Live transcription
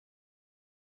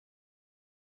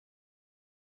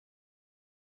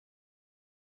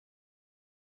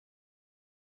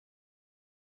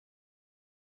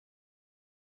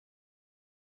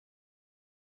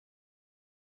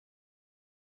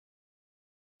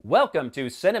Welcome to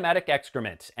Cinematic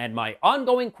Excrement and my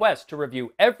ongoing quest to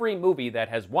review every movie that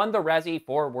has won the Razzie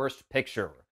for Worst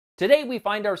Picture. Today we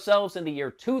find ourselves in the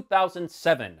year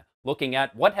 2007, looking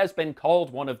at what has been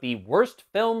called one of the worst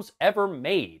films ever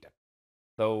made.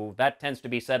 Though that tends to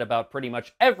be said about pretty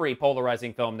much every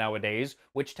polarizing film nowadays,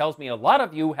 which tells me a lot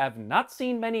of you have not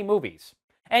seen many movies.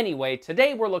 Anyway,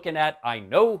 today we're looking at I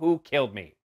Know Who Killed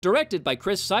Me. Directed by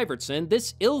Chris Syvertson,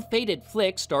 this ill-fated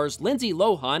flick stars Lindsay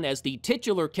Lohan as the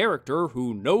titular character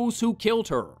who knows who killed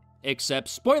her. Except,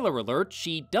 spoiler alert,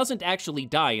 she doesn't actually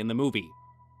die in the movie.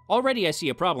 Already I see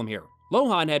a problem here.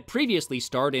 Lohan had previously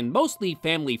starred in mostly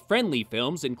family-friendly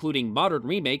films, including modern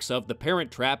remakes of The Parent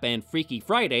Trap and Freaky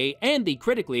Friday, and the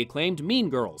critically acclaimed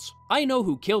Mean Girls. I Know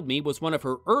Who Killed Me was one of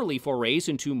her early forays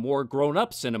into more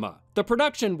grown-up cinema. The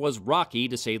production was rocky,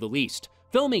 to say the least.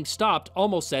 Filming stopped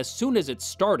almost as soon as it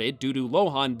started due to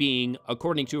Lohan being,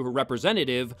 according to her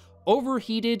representative,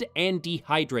 overheated and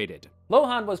dehydrated.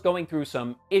 Lohan was going through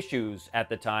some issues at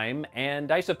the time,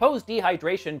 and I suppose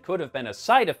dehydration could have been a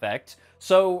side effect,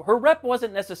 so her rep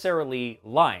wasn't necessarily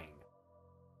lying.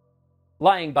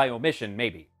 Lying by omission,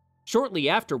 maybe. Shortly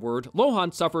afterward,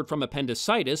 Lohan suffered from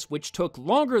appendicitis, which took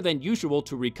longer than usual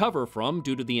to recover from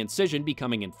due to the incision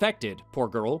becoming infected, poor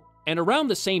girl. And around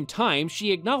the same time,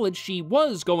 she acknowledged she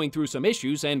was going through some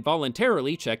issues and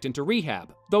voluntarily checked into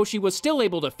rehab, though she was still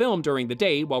able to film during the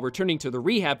day while returning to the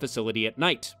rehab facility at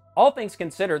night. All things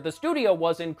considered, the studio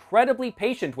was incredibly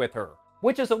patient with her,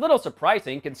 which is a little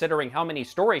surprising considering how many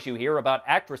stories you hear about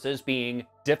actresses being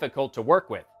difficult to work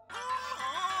with.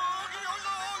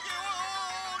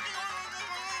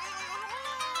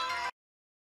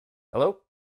 Hello?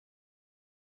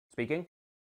 Speaking?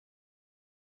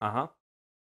 Uh-huh.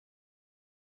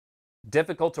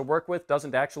 Difficult to work with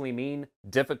doesn't actually mean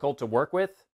difficult to work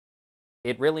with.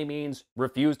 It really means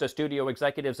refused a studio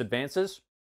executive's advances.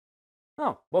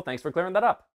 Oh, well, thanks for clearing that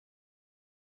up.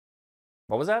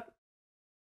 What was that?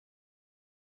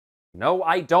 No,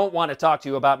 I don't want to talk to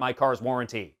you about my car's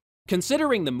warranty.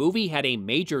 Considering the movie had a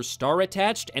major star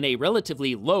attached and a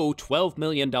relatively low $12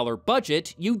 million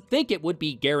budget, you'd think it would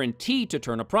be guaranteed to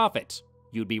turn a profit.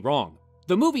 You'd be wrong.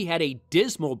 The movie had a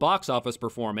dismal box office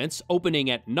performance, opening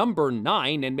at number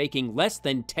 9 and making less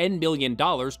than $10 million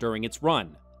during its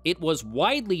run. It was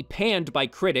widely panned by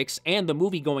critics and the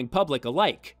movie-going public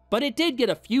alike, but it did get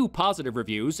a few positive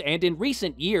reviews, and in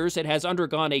recent years it has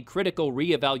undergone a critical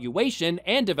re-evaluation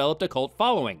and developed a cult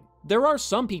following. There are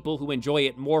some people who enjoy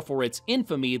it more for its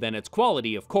infamy than its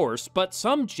quality, of course, but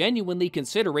some genuinely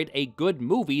consider it a good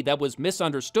movie that was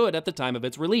misunderstood at the time of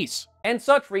its release. And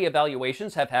such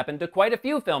re-evaluations have happened to quite a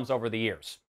few films over the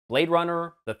years. Blade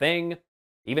Runner, The Thing,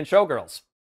 even Showgirls.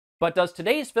 But does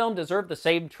today's film deserve the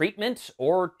same treatment,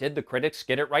 or did the critics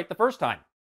get it right the first time?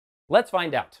 Let's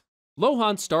find out.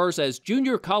 Lohan stars as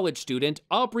junior college student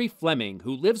Aubrey Fleming,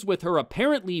 who lives with her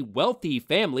apparently wealthy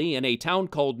family in a town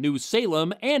called New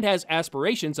Salem and has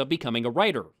aspirations of becoming a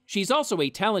writer. She's also a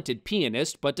talented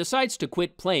pianist, but decides to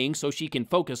quit playing so she can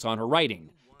focus on her writing.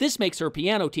 This makes her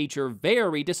piano teacher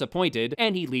very disappointed,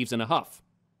 and he leaves in a huff.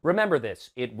 Remember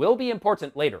this, it will be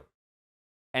important later.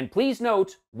 And please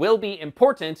note, will be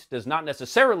important does not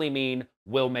necessarily mean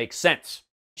will make sense.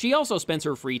 She also spends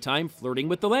her free time flirting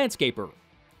with the landscaper,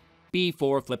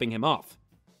 before flipping him off.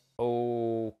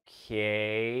 Okay.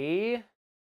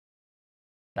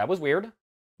 That was weird.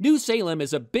 New Salem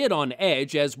is a bit on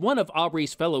edge as one of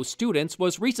Aubrey's fellow students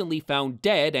was recently found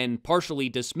dead and partially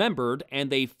dismembered, and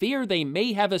they fear they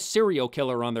may have a serial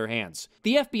killer on their hands.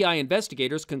 The FBI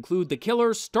investigators conclude the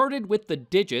killer started with the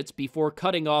digits before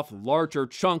cutting off larger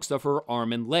chunks of her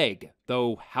arm and leg,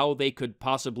 though how they could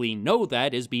possibly know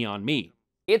that is beyond me.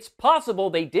 It's possible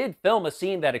they did film a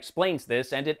scene that explains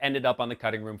this and it ended up on the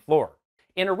cutting room floor.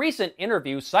 In a recent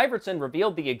interview, Syvertson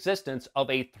revealed the existence of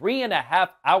a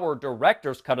 3.5-hour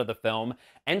director's cut of the film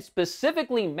and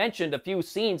specifically mentioned a few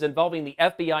scenes involving the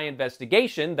FBI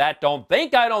investigation that don't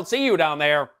think I don't see you down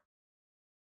there.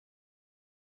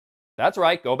 That's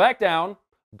right, go back down,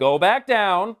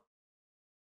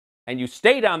 and you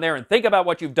stay down there and think about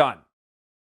what you've done.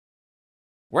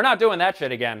 We're not doing that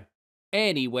shit again.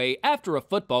 Anyway, after a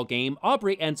football game,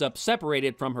 Aubrey ends up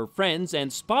separated from her friends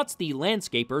and spots the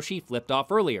landscaper she flipped off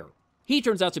earlier. He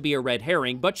turns out to be a red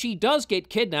herring, but she does get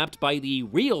kidnapped by the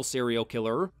real serial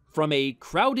killer from a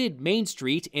crowded main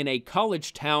street in a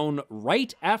college town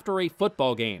right after a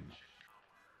football game,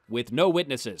 with no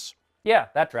witnesses. Yeah,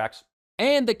 that tracks.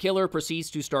 And the killer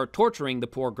proceeds to start torturing the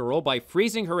poor girl by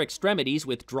freezing her extremities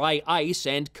with dry ice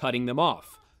and cutting them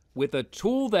off, with a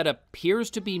tool that appears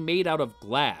to be made out of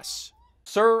glass.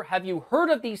 Sir, have you heard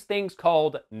of these things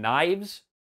called knives?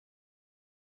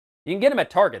 You can get them at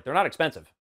Target. They're not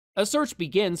expensive. A search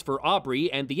begins for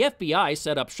Aubrey, and the FBI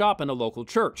set up shop in a local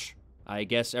church. I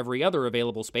guess every other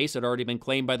available space had already been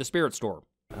claimed by the spirit store.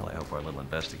 Well, I hope our little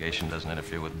investigation doesn't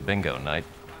interfere with bingo night.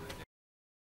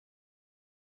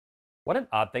 What an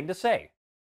odd thing to say.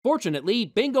 Fortunately,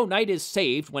 bingo night is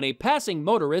saved when a passing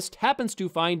motorist happens to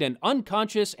find an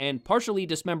unconscious and partially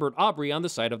dismembered Aubrey on the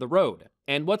side of the road.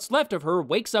 And what's left of her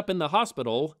wakes up in the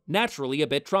hospital, naturally a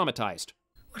bit traumatized.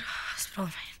 What hospital am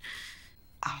I in?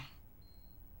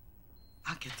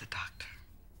 I'll get the doctor.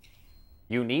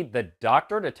 You need the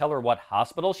doctor to tell her what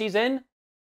hospital she's in?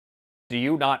 Do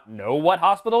you not know what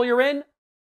hospital you're in?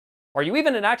 Are you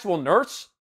even an actual nurse?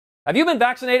 Have you been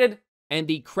vaccinated? And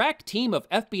the crack team of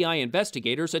FBI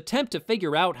investigators attempt to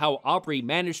figure out how Aubrey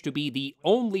managed to be the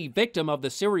only victim of the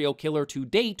serial killer to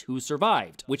date who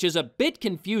survived, which is a bit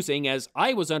confusing as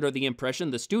I was under the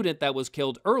impression the student that was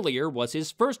killed earlier was his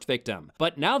first victim,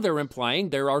 but now they're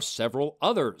implying there are several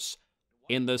others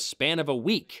in the span of a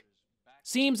week.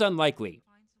 Seems unlikely.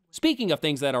 Speaking of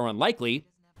things that are unlikely,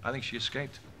 I think she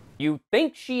escaped. You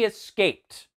think she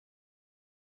escaped?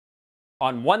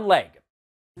 On one leg.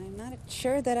 I'm not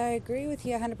sure that I agree with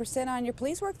you 100% on your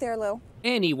police work there, Lil.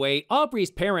 Anyway,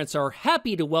 Aubrey's parents are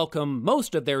happy to welcome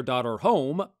most of their daughter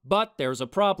home, but there's a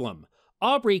problem.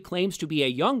 Aubrey claims to be a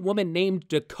young woman named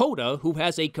Dakota who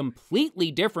has a completely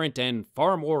different and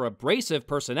far more abrasive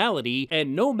personality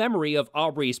and no memory of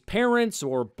Aubrey's parents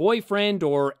or boyfriend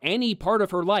or any part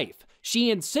of her life. She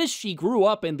insists she grew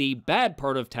up in the bad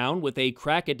part of town with a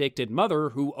crack-addicted mother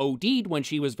who OD'd when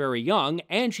she was very young,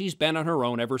 and she's been on her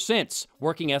own ever since,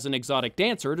 working as an exotic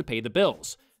dancer to pay the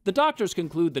bills. The doctors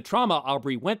conclude the trauma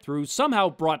Aubrey went through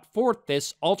somehow brought forth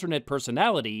this alternate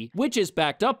personality, which is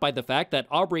backed up by the fact that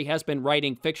Aubrey has been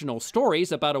writing fictional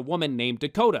stories about a woman named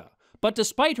Dakota. But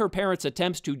despite her parents'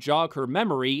 attempts to jog her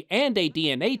memory and a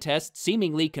DNA test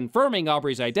seemingly confirming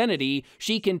Aubrey's identity,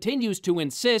 she continues to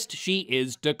insist she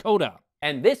is Dakota.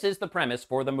 And this is the premise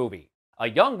for the movie. A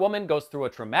young woman goes through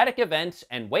a traumatic event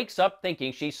and wakes up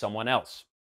thinking she's someone else.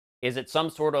 Is it some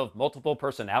sort of multiple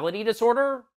personality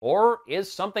disorder, or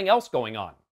is something else going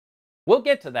on? We'll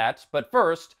get to that, but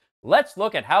first, let's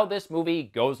look at how this movie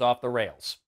goes off the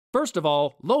rails. First of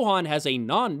all, Lohan has a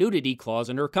non-nudity clause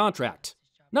in her contract.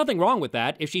 Nothing wrong with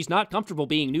that. If she's not comfortable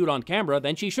being nude on camera,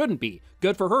 then she shouldn't be.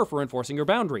 Good for her for enforcing her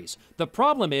boundaries. The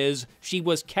problem is, she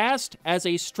was cast as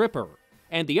a stripper.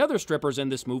 And the other strippers in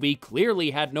this movie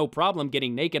clearly had no problem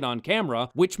getting naked on camera,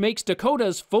 which makes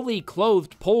Dakota's fully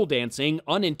clothed pole dancing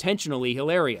unintentionally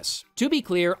hilarious. To be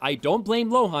clear, I don't blame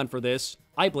Lohan for this.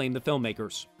 I blame the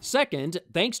filmmakers. Second,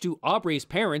 thanks to Aubrey's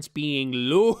parents being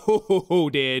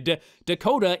loaded,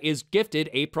 Dakota is gifted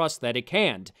a prosthetic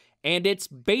hand. And it's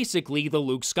basically the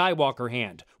Luke Skywalker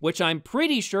hand, which I'm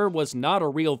pretty sure was not a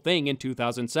real thing in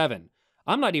 2007.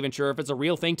 I'm not even sure if it's a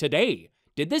real thing today.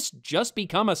 Did this just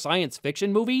become a science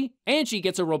fiction movie? And she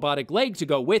gets a robotic leg to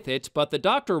go with it, but the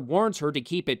doctor warns her to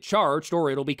keep it charged or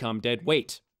it'll become dead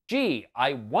weight. Gee,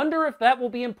 I wonder if that will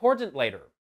be important later.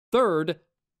 Third,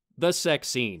 the sex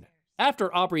scene.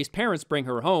 After Aubrey's parents bring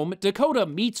her home, Dakota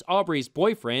meets Aubrey's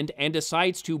boyfriend and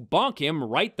decides to bonk him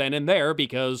right then and there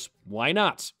because why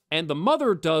not? And the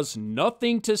mother does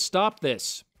nothing to stop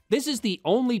this. This is the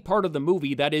only part of the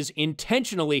movie that is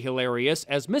intentionally hilarious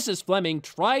as Mrs. Fleming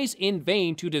tries in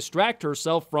vain to distract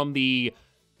herself from the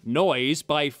noise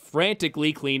by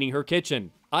frantically cleaning her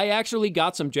kitchen. I actually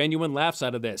got some genuine laughs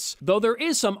out of this, though there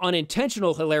is some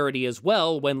unintentional hilarity as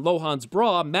well when Lohan's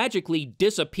bra magically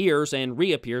disappears and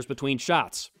reappears between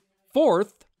shots.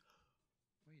 Fourth,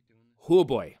 oh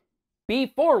boy.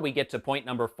 Before we get to point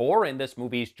number 4 in this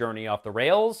movie's journey off the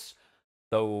rails,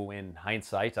 though in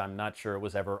hindsight I'm not sure it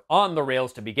was ever on the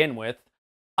rails to begin with,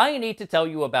 I need to tell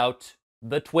you about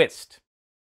the twist.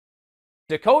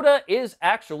 Dakota is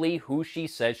actually who she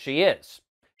says she is.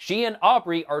 She and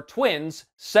Aubrey are twins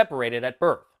separated at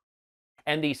birth.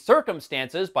 And the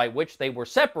circumstances by which they were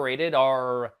separated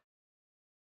are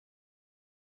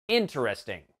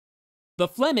interesting. The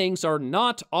Flemings are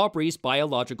not Aubrey's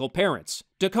biological parents.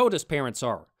 Dakota's parents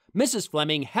are. Mrs.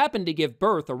 Fleming happened to give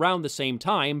birth around the same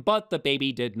time, but the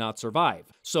baby did not survive.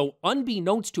 So,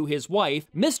 unbeknownst to his wife,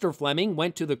 Mr. Fleming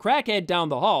went to the crackhead down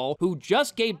the hall who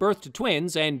just gave birth to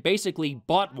twins and basically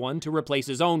bought one to replace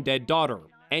his own dead daughter.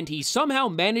 And he somehow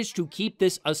managed to keep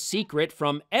this a secret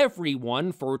from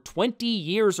everyone for 20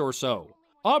 years or so.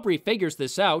 Aubrey figures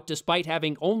this out despite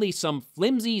having only some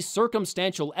flimsy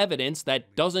circumstantial evidence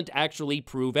that doesn't actually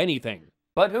prove anything.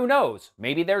 But who knows?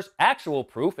 Maybe there's actual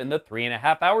proof in the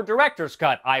 3.5-hour director's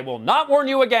cut. I will not warn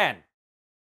you again!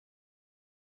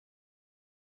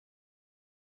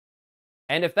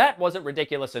 And if that wasn't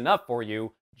ridiculous enough for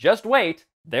you, just wait,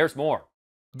 there's more.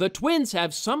 The twins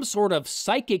have some sort of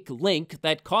psychic link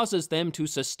that causes them to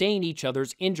sustain each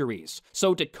other's injuries,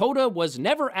 so Dakota was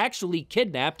never actually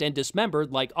kidnapped and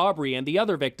dismembered like Aubrey and the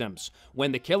other victims.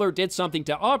 When the killer did something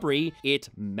to Aubrey, it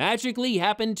magically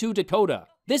happened to Dakota.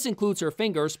 This includes her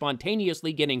finger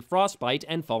spontaneously getting frostbite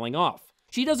and falling off.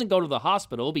 She doesn't go to the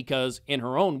hospital because, in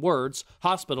her own words,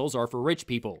 hospitals are for rich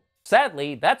people.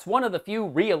 Sadly, that's one of the few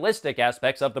realistic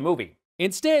aspects of the movie.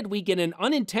 Instead, we get an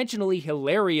unintentionally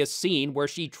hilarious scene where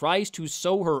she tries to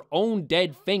sew her own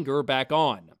dead finger back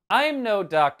on. I'm no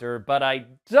doctor, but I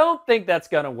don't think that's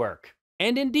gonna work.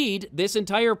 And indeed, this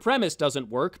entire premise doesn't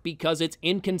work because it's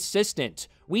inconsistent.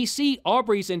 We see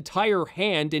Aubrey's entire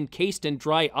hand encased in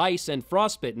dry ice and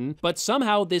frostbitten, but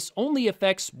somehow this only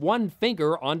affects one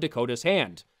finger on Dakota's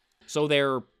hand. So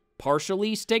they're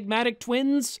partially stigmatic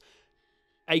twins?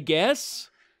 I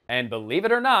guess? And believe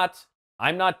it or not,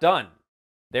 I'm not done.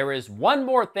 There is one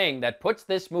more thing that puts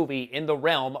this movie in the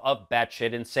realm of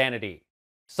batshit insanity.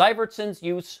 Syvertson's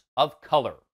use of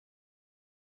color.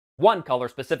 One color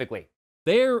specifically.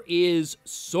 There is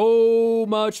so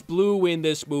much blue in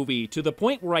this movie, to the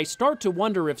point where I start to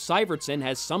wonder if Syvertson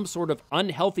has some sort of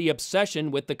unhealthy obsession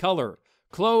with the color.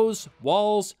 Clothes,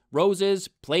 walls, roses,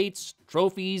 plates,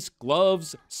 trophies,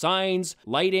 gloves, signs,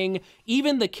 lighting,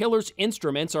 even the killer's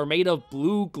instruments are made of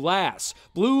blue glass.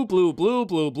 Blue, blue, blue,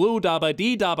 blue, blue, daba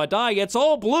dee daba die, it's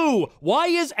all blue! Why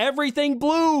is everything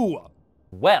blue?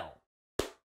 Well,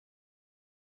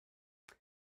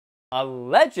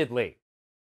 allegedly,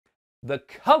 the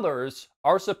colors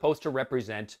are supposed to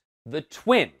represent the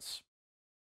twins.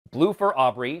 Blue for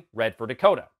Aubrey, red for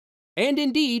Dakota. And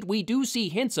indeed, we do see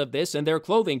hints of this in their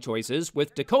clothing choices,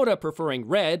 with Dakota preferring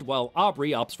red while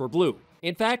Aubrey opts for blue.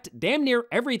 In fact, damn near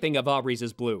everything of Aubrey's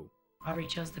is blue. Aubrey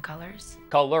chose the colors?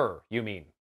 Color, you mean.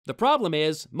 The problem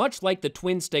is, much like the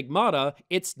twin stigmata,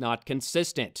 it's not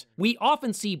consistent. We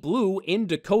often see blue in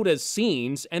Dakota's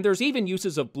scenes, and there's even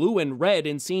uses of blue and red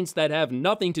in scenes that have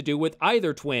nothing to do with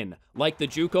either twin, like the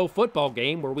JUCO football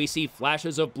game where we see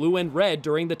flashes of blue and red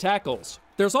during the tackles.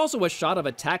 There's also a shot of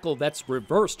a tackle that's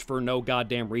reversed for no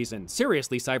goddamn reason.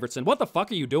 Seriously, Syvertson, what the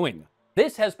fuck are you doing?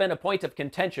 This has been a point of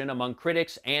contention among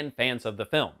critics and fans of the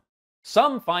film.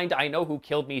 Some find I Know Who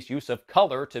Killed Me's use of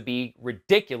color to be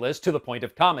ridiculous to the point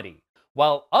of comedy,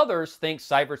 while others think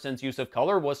Syvertson's use of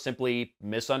color was simply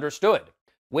misunderstood,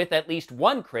 with at least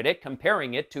one critic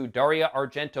comparing it to Dario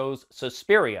Argento's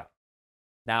Suspiria.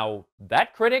 Now,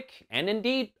 that critic, and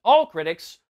indeed all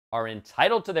critics, are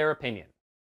entitled to their opinion.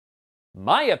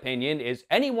 My opinion is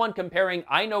anyone comparing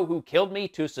I Know Who Killed Me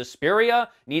to Suspiria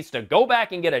needs to go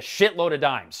back and get a shitload of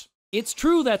dimes. It's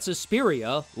true that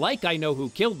Suspiria, like I Know Who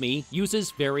Killed Me,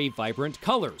 uses very vibrant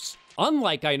colors.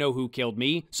 Unlike I Know Who Killed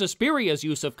Me, Suspiria's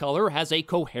use of color has a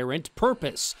coherent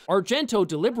purpose. Argento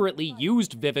deliberately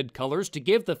used vivid colors to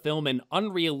give the film an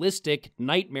unrealistic,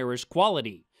 nightmarish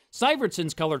quality.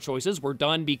 Syvertson's color choices were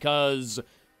done because...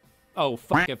 oh,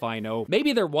 fuck if I know.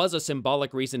 Maybe there was a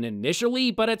symbolic reason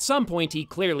initially, but at some point he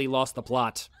clearly lost the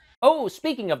plot. Oh,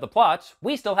 speaking of the plot,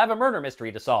 we still have a murder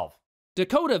mystery to solve.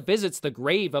 Dakota visits the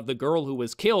grave of the girl who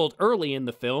was killed early in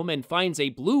the film and finds a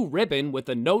blue ribbon with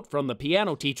a note from the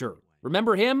piano teacher.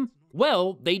 Remember him?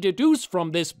 Well, they deduce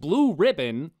from this blue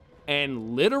ribbon,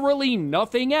 and literally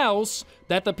nothing else,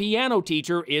 that the piano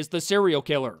teacher is the serial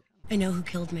killer. I Know Who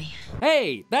Killed Me.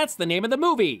 Hey, that's the name of the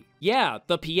movie! Yeah,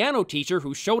 the piano teacher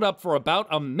who showed up for about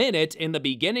a minute in the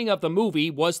beginning of the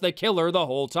movie was the killer the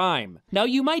whole time. Now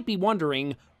you might be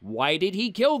wondering, why did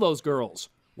he kill those girls?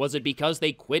 Was it because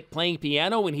they quit playing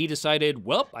piano and he decided,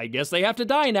 well, I guess they have to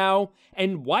die now?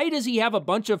 And why does he have a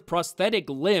bunch of prosthetic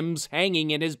limbs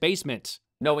hanging in his basement?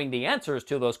 Knowing the answers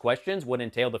to those questions would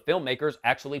entail the filmmakers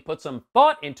actually put some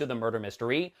thought into the murder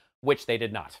mystery, which they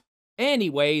did not.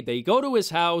 Anyway, they go to his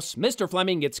house, Mr.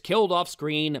 Fleming gets killed off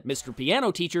screen, Mr.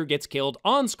 Piano Teacher gets killed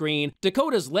on screen,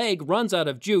 Dakota's leg runs out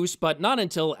of juice, but not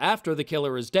until after the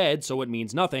killer is dead, so it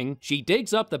means nothing. She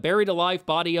digs up the buried alive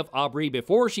body of Aubrey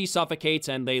before she suffocates,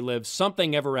 and they live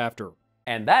something ever after.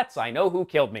 And that's I Know Who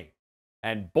Killed Me.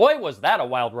 And boy was that a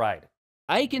wild ride.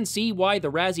 I can see why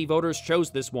the Razzie voters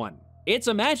chose this one. It's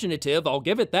imaginative, I'll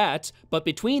give it that, but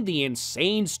between the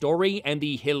insane story and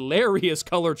the hilarious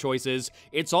color choices,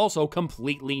 it's also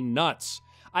completely nuts.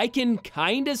 I can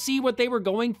kinda see what they were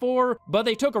going for, but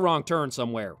they took a wrong turn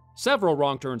somewhere. Several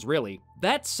wrong turns, really.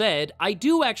 That said, I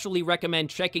do actually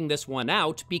recommend checking this one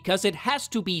out because it has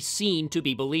to be seen to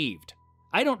be believed.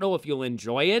 I don't know if you'll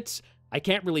enjoy it. I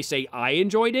can't really say I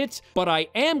enjoyed it, but I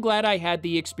am glad I had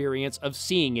the experience of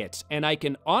seeing it, and I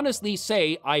can honestly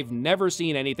say I've never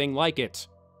seen anything like it.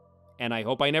 And I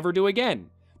hope I never do again.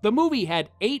 The movie had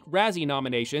 8 Razzie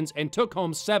nominations and took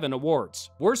home 7 awards.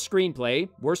 Worst Screenplay,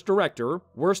 Worst Director,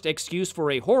 Worst Excuse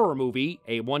for a Horror Movie,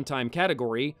 a one-time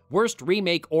category, Worst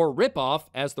Remake or Ripoff,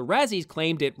 as the Razzies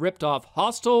claimed it ripped off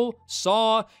Hostel,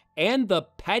 Saw, and The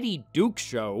Patty Duke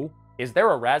Show. Is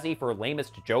there a Razzie for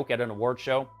lamest joke at an award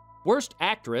show? Worst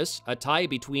Actress, a tie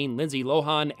between Lindsay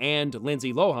Lohan and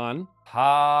Lindsay Lohan.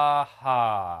 Ha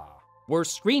ha.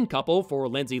 Worst Screen Couple for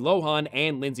Lindsay Lohan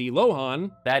and Lindsay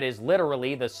Lohan. That is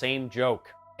literally the same joke.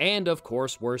 And of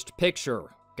course, Worst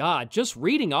Picture. God, just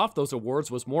reading off those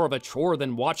awards was more of a chore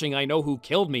than watching I Know Who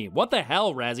Killed Me. What the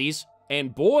hell, Razzies?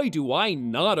 And boy, do I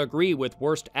not agree with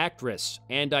Worst Actress,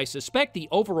 and I suspect the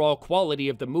overall quality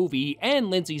of the movie and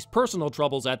Lindsay's personal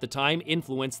troubles at the time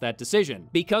influenced that decision,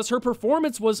 because her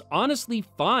performance was honestly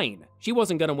fine. She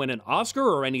wasn't gonna win an Oscar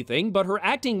or anything, but her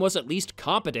acting was at least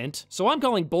competent, so I'm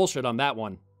calling bullshit on that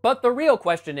one. But the real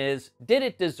question is, did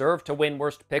it deserve to win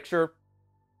Worst Picture?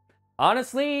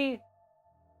 Honestly,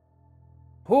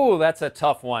 ooh, that's a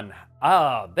tough one.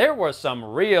 There were some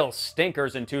real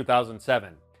stinkers in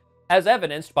 2007. As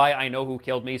evidenced by I Know Who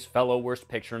Killed Me's fellow Worst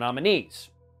Picture nominees.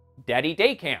 Daddy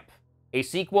Day Camp, a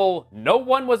sequel no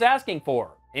one was asking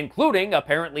for, including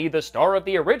apparently the star of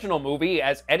the original movie,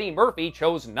 as Eddie Murphy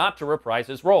chose not to reprise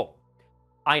his role.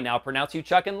 I Now Pronounce You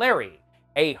Chuck and Larry,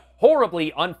 a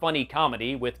horribly unfunny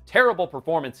comedy with terrible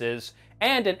performances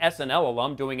and an SNL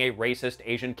alum doing a racist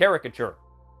Asian caricature.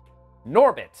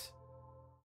 Norbit.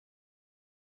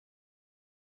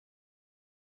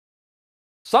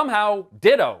 Somehow,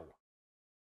 ditto.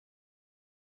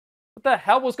 What the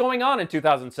hell was going on in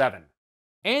 2007?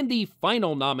 And the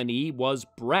final nominee was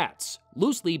Bratz,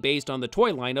 loosely based on the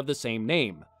toy line of the same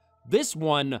name. This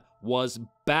one was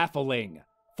baffling.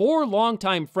 4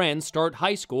 longtime friends start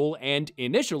high school and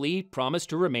initially promise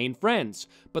to remain friends,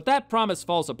 but that promise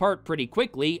falls apart pretty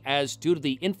quickly as, due to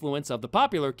the influence of the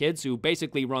popular kids who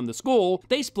basically run the school,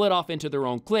 they split off into their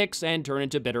own cliques and turn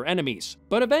into bitter enemies.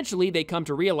 But eventually they come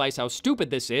to realize how stupid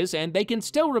this is, and they can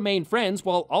still remain friends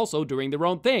while also doing their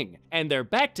own thing. And they're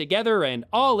back together and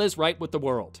all is right with the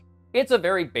world. It's a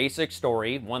very basic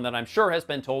story, one that I'm sure has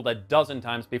been told a dozen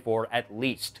times before at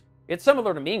least. It's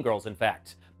similar to Mean Girls, in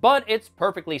fact, but it's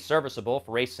perfectly serviceable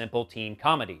for a simple teen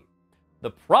comedy. The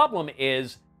problem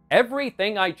is,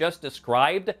 everything I just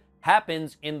described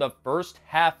happens in the first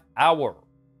half hour.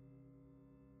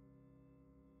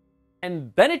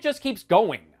 And then it just keeps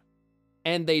going.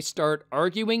 And they start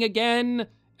arguing again,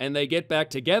 and they get back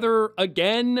together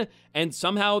again, and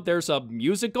somehow there's a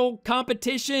musical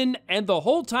competition, and the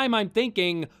whole time I'm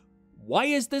thinking, why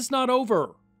is this not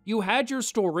over? You had your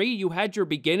story, you had your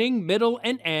beginning, middle,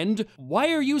 and end.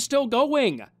 Why are you still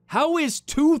going? How is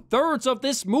 2/3 of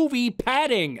this movie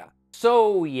padding?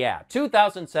 So yeah,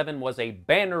 2007 was a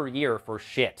banner year for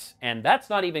shit, and that's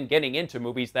not even getting into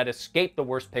movies that escape the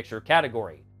Worst Picture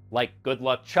category, like Good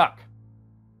Luck Chuck.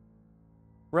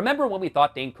 Remember when we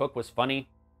thought Dane Cook was funny?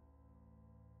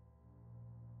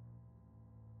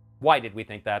 Why did we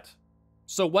think that?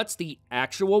 So what's the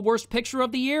actual Worst Picture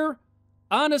of the year?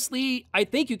 Honestly, I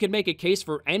think you can make a case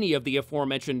for any of the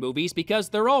aforementioned movies because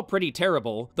they're all pretty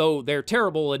terrible, though they're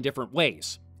terrible in different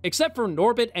ways. Except for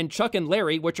Norbit and Chuck and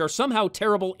Larry, which are somehow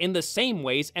terrible in the same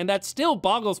ways, and that still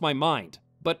boggles my mind.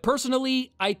 But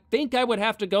personally, I think I would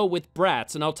have to go with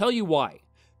Bratz, and I'll tell you why.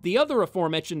 The other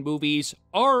aforementioned movies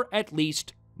are at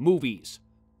least movies.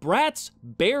 Bratz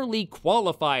barely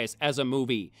qualifies as a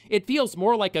movie. It feels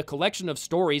more like a collection of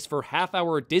stories for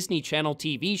half-hour Disney Channel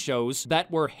TV shows that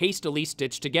were hastily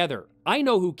stitched together. I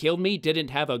Know Who Killed Me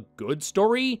didn't have a good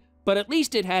story, but at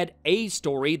least it had a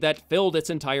story that filled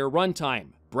its entire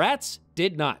runtime. Bratz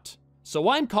did not. So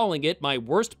I'm calling it my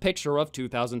worst picture of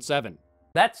 2007.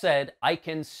 That said, I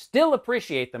can still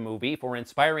appreciate the movie for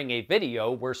inspiring a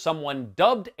video where someone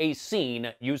dubbed a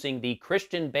scene using the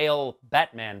Christian Bale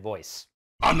Batman voice.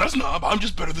 I'm not a snob, I'm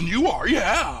just better than you are,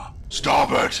 yeah!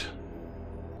 Stop it!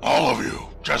 All of you,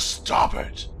 just stop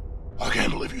it! I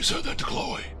can't believe you said that to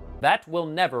Chloe. That will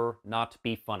never not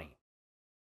be funny.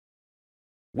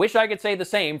 Wish I could say the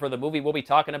same for the movie we'll be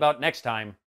talking about next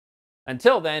time.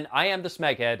 Until then, I am the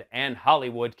Smeghead, and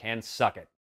Hollywood can suck it.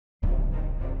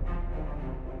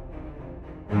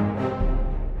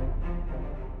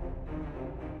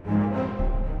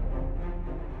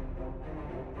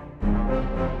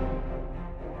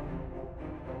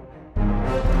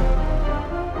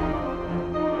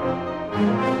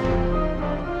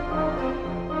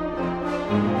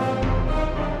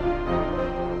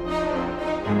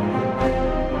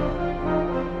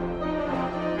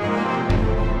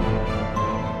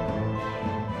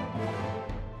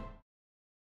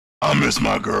 I miss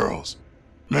my girls.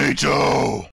 Me too.